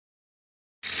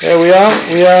Here we are.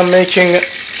 We are making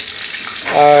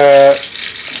a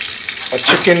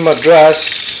chicken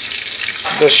madras.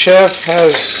 The chef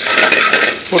has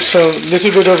put some little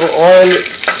bit of oil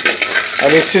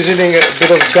and is seasoning a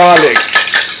bit of garlic,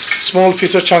 small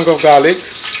piece of chunk of garlic,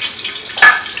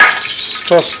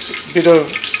 tossed a bit of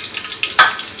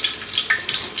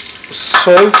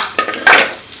salt,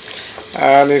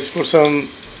 and he's put some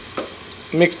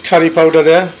mixed curry powder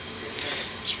there.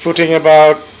 He's putting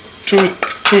about two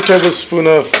tablespoons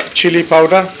of chili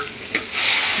powder.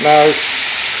 Now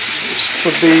he's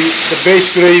put the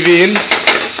base gravy in,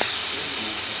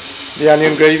 the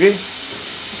onion gravy.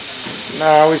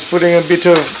 Now he's putting a bit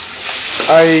of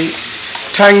a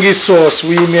tangy sauce.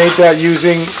 We made that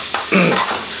using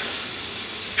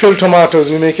peeled tomatoes.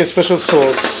 We make a special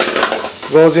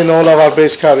sauce, goes in all of our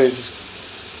base curries.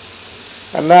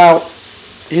 And now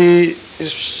he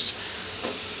is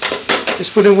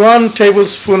putting 1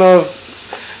 tablespoon of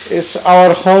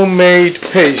our homemade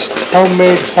paste,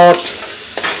 homemade hot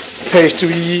paste.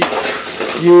 We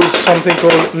use something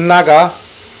called naga.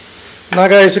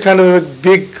 Naga is a kind of a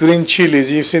big green chilies.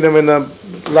 You've seen them in the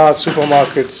large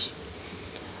supermarkets.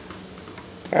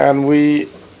 And we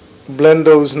blend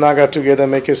those naga together,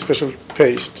 make a special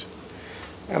paste.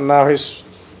 And now he's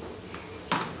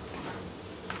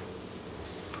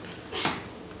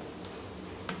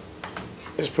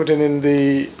putting in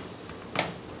the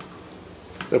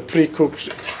pre-cooked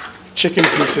chicken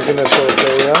pieces in a sauce.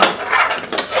 There we are.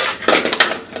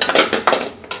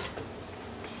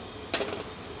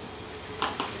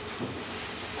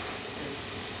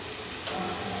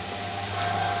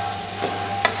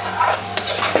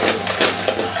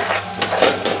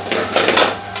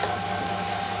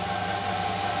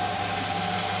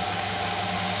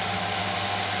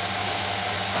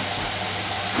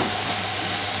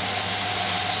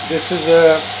 This is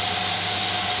a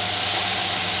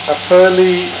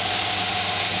fairly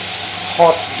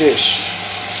hot dish,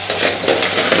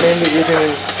 mainly eaten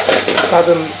in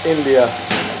southern India.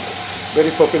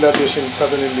 Very popular dish in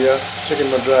southern India,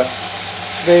 chicken madras.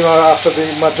 It's named after the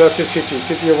Madrasi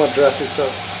city of Madras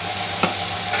itself.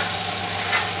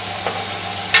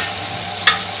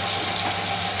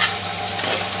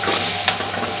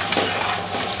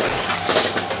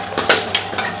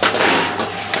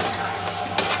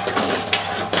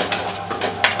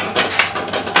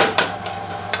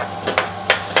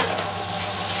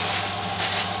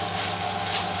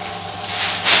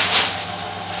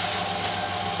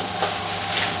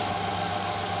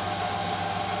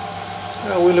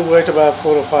 We'll wait about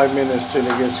 4 or 5 minutes till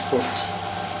it gets cooked.